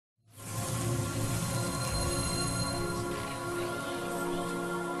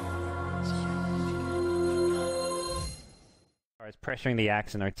Is pressuring the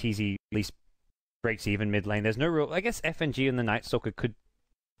axe, and Arteezy at least breaks even mid lane. There's no real... I guess FNG and the Night Stalker could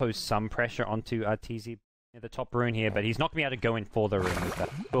pose some pressure onto Arteezy near the top rune here, but he's not going to be able to go in for the rune with that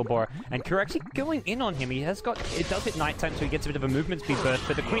Billboard. And Kuro actually going in on him. He has got... It does hit nighttime, so he gets a bit of a movement speed burst,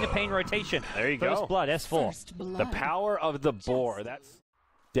 but the Queen of Pain rotation. There you go. First blood, S4. Blood. The power of the boar. That's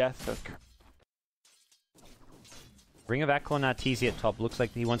death of... Ring of Aqua and Arteezy at top. Looks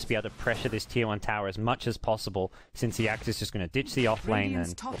like he wants to be able to pressure this tier 1 tower as much as possible, since the Axe is just going to ditch the offlane.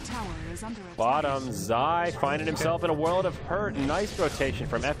 And top tower is under attack. Bottom, Zai finding himself in a world of hurt. Nice rotation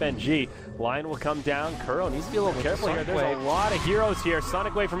from FNG. Line will come down. Kuro needs to be a little careful here. There's a lot of heroes here.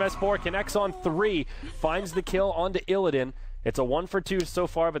 Sonic Wave from S4 connects on 3. Finds the kill onto Illidan. It's a 1 for 2 so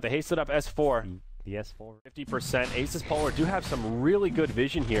far, but they hasted up S4. the S4. 50%. ASUS Polar do have some really good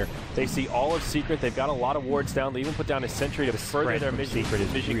vision here. They see all of Secret. They've got a lot of wards down. They even put down a sentry to further their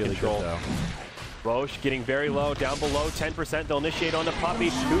vision really control. Good, Roche getting very low, down below 10%. They'll initiate on the Puppey.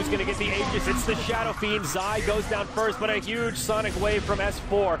 Who's going to get the Aegis? It's the Shadow Fiend. Zai goes down first, but a huge Sonic Wave from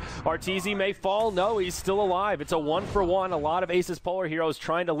S4. Arteezy may fall. No, he's still alive. It's a 1-for-1. A lot of ASUS Polar heroes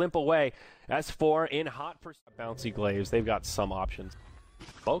trying to limp away. S4 in hot bouncy glaives. They've got some options.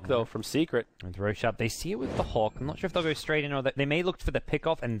 Poke, though, from Secret. And Roche up. They see it with the Hawk. I'm not sure if they'll go straight in or they may look for the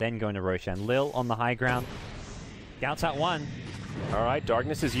pickoff and then go into Roche. And Lil on the high ground. Scouts at 1. All right,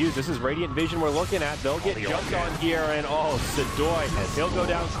 Darkness is used. This is Radiant Vision we're looking at. They'll get jumped on here, and Sadoy, he'll go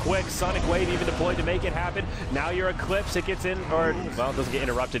down quick. Sonic Wave even deployed to make it happen. Now your Eclipse, it gets in, or, well, it doesn't get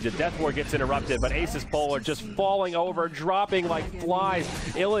interrupted. The Death Ward gets interrupted, but ASUS Polar just falling over, dropping like flies.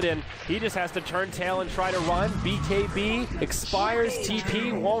 Illidan, he just has to turn tail and try to run. BKB expires,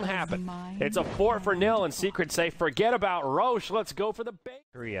 TP won't happen. It's a 4-0, and Secret say, forget about Roche, let's go for the bait.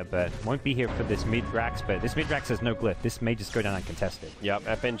 Korea, but won't be here for this mid-Rax, but this mid-Rax has no glyph. This may just go down uncontested. Yep,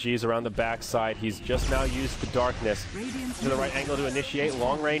 FNG's around the backside. He's just now used the darkness to the right angle to initiate.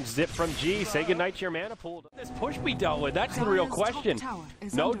 Long range zip from G. Say goodnight to your mana pool. This push we dealt with, that's the real question.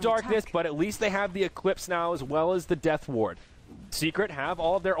 No darkness, but at least they have the Eclipse now as well as the Death Ward. Secret have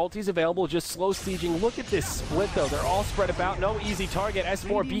all of their ultis available, just slow sieging. Look at this split, though. They're all spread about. No easy target.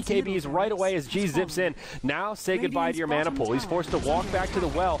 S4 BKBs right away as G zips in. Now say goodbye to your mana pool. He's forced to walk back to the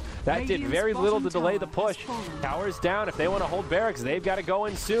well. That did very little to delay the push. Towers down. If they want to hold barracks, they've got to go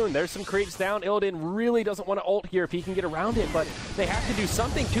in soon. There's some creeps down. Illidan really doesn't want to ult here if he can get around it, but they have to do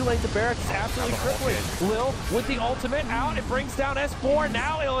something. 2 lanes of barracks is absolutely crippling. Lil with the ultimate out. It brings down S4.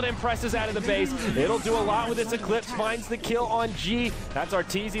 Now Illidan presses out of the base. It'll do a lot with its Eclipse. Finds the kill on G. That's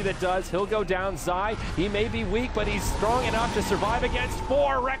Arteezy that does. He'll go down. Zai, he may be weak, but he's strong enough to survive against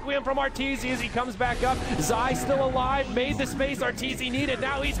 4. Requiem from Arteezy as he comes back up. Zai still alive. Made the space Arteezy needed.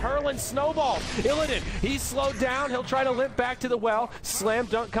 Now he's hurling snowballs. Illidan, he's slowed down. He'll try to limp back to the well. Slam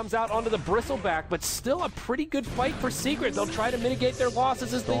dunk comes out onto the bristleback, but still a pretty good fight for Secret. They'll try to mitigate their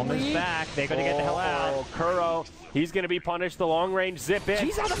losses as they leave. Back. They're going to get the hell out. Kuro, he's going to be punished. The long range zip in.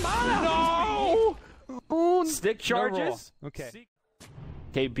 He's out of mana. No! Stick charges. No okay.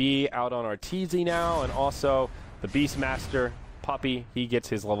 KB out on Arteezy now, and also the Beastmaster Puppey, he gets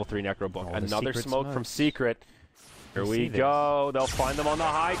his level 3 Necro Book. Another smoke from Secret. Here we go. They'll find them on the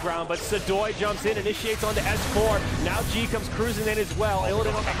high ground, but Sadoy jumps in, initiates onto S4. Now G comes cruising in as well.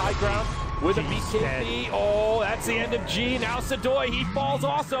 Illidan on the high ground with a BKB. Oh, that's the end of G. Now Sadoy, he falls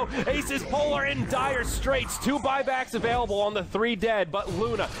also. ASUS Polar in dire straits. 2 buybacks available on the 3 dead, but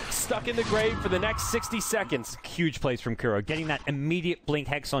Luna stuck in the grave for the next 60 seconds. Huge plays from Kuro, getting that immediate blink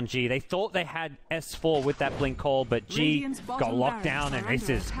hex on G. They thought they had S4 with that blink call, but G got locked down, and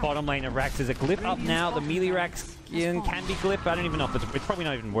ASUS bottom lane of Rax is a glyph up now. The melee Rax can be glyphed. I don't even know if it's probably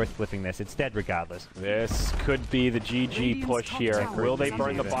not even worth glyphing this. It's dead regardless. This could be the GG push here. Will they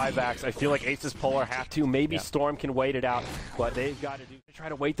burn the buybacks? I feel like ASUS Polar have to. Maybe Storm can wait it out, but they've got to try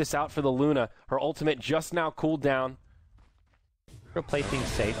to wait this out for the Luna. Her ultimate just now cooled down. We'll play things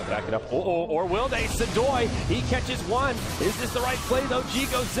safe. Back it up. Or will they? Sadoy, he catches 1. Is this the right play, though? G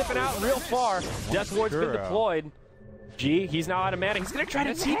goes zipping out real far. Death Ward's been deployed. G, he's now out of mana. He's going to try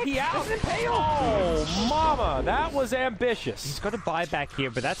to TP out. Oh, mama, that was ambitious. He's got a buyback here,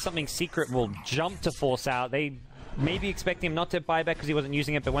 but that's something Secret will jump to force out. They maybe expecting him not to buy back because he wasn't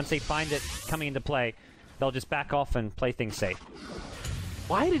using it, but once they find it coming into play, they'll just back off and play things safe.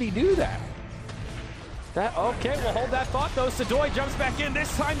 Why did he do that? Okay, we'll hold that thought, though. Sadoy jumps back in.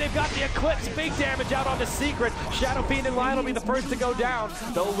 This time they've got the Eclipse. Big damage out on the Secret. Shadow Fiend and Lion will be the first to go down.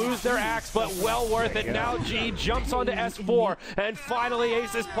 They'll lose their axe, but well worth it. Now G jumps onto S4, and finally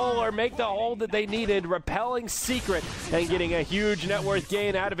ASUS Polar make the hold that they needed, repelling Secret and getting a huge net worth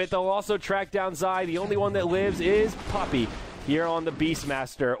gain out of it. They'll also track down Zai. The only one that lives is Puppey here on the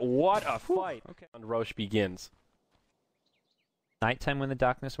Beastmaster. What a fight. Okay. And Roche begins. nighttime when the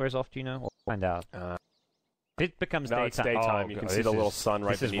darkness wears off, do you know? We'll find out. It becomes no, daytime. it's daytime. You can see the little sun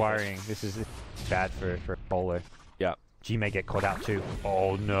right beneath. This is worrying. This is bad for a bowler. Yeah. G may get caught out too.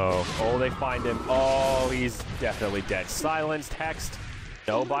 Oh no. Oh, they find him. Oh, he's definitely dead. Silenced, hexed.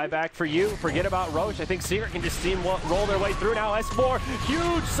 No buyback for you. Forget about Roche. I think Secret can just roll their way through now. S4,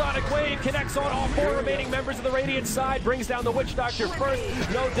 huge Sonic Wave connects on all 4 remaining members of the Radiant side. Brings down the Witch Doctor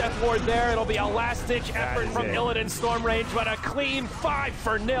first. No Death Ward there. It'll be a last-ditch effort from Illidan Storm Range, but a clean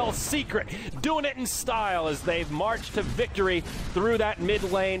 5-0. Secret doing it in style as they've marched to victory through that mid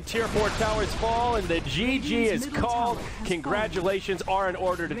lane. Tier 4 towers fall, and the GG is called. Congratulations are in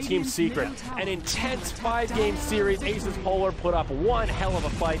order to Team Secret. An intense 5-game series. ASUS Polar put up one hell of a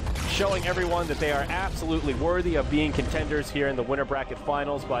fight, showing everyone that they are absolutely worthy of being contenders here in the winter bracket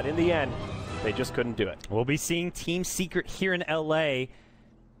finals, but in the end, they just couldn't do it. We'll be seeing Team Secret here in LA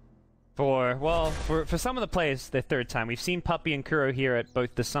for some of the players their 3rd time. We've seen Puppey and Kuro here at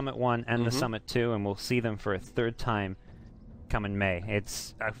both the Summit 1 and the Summit 2, and we'll see them for a 3rd time come in May.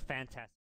 It's a fantastic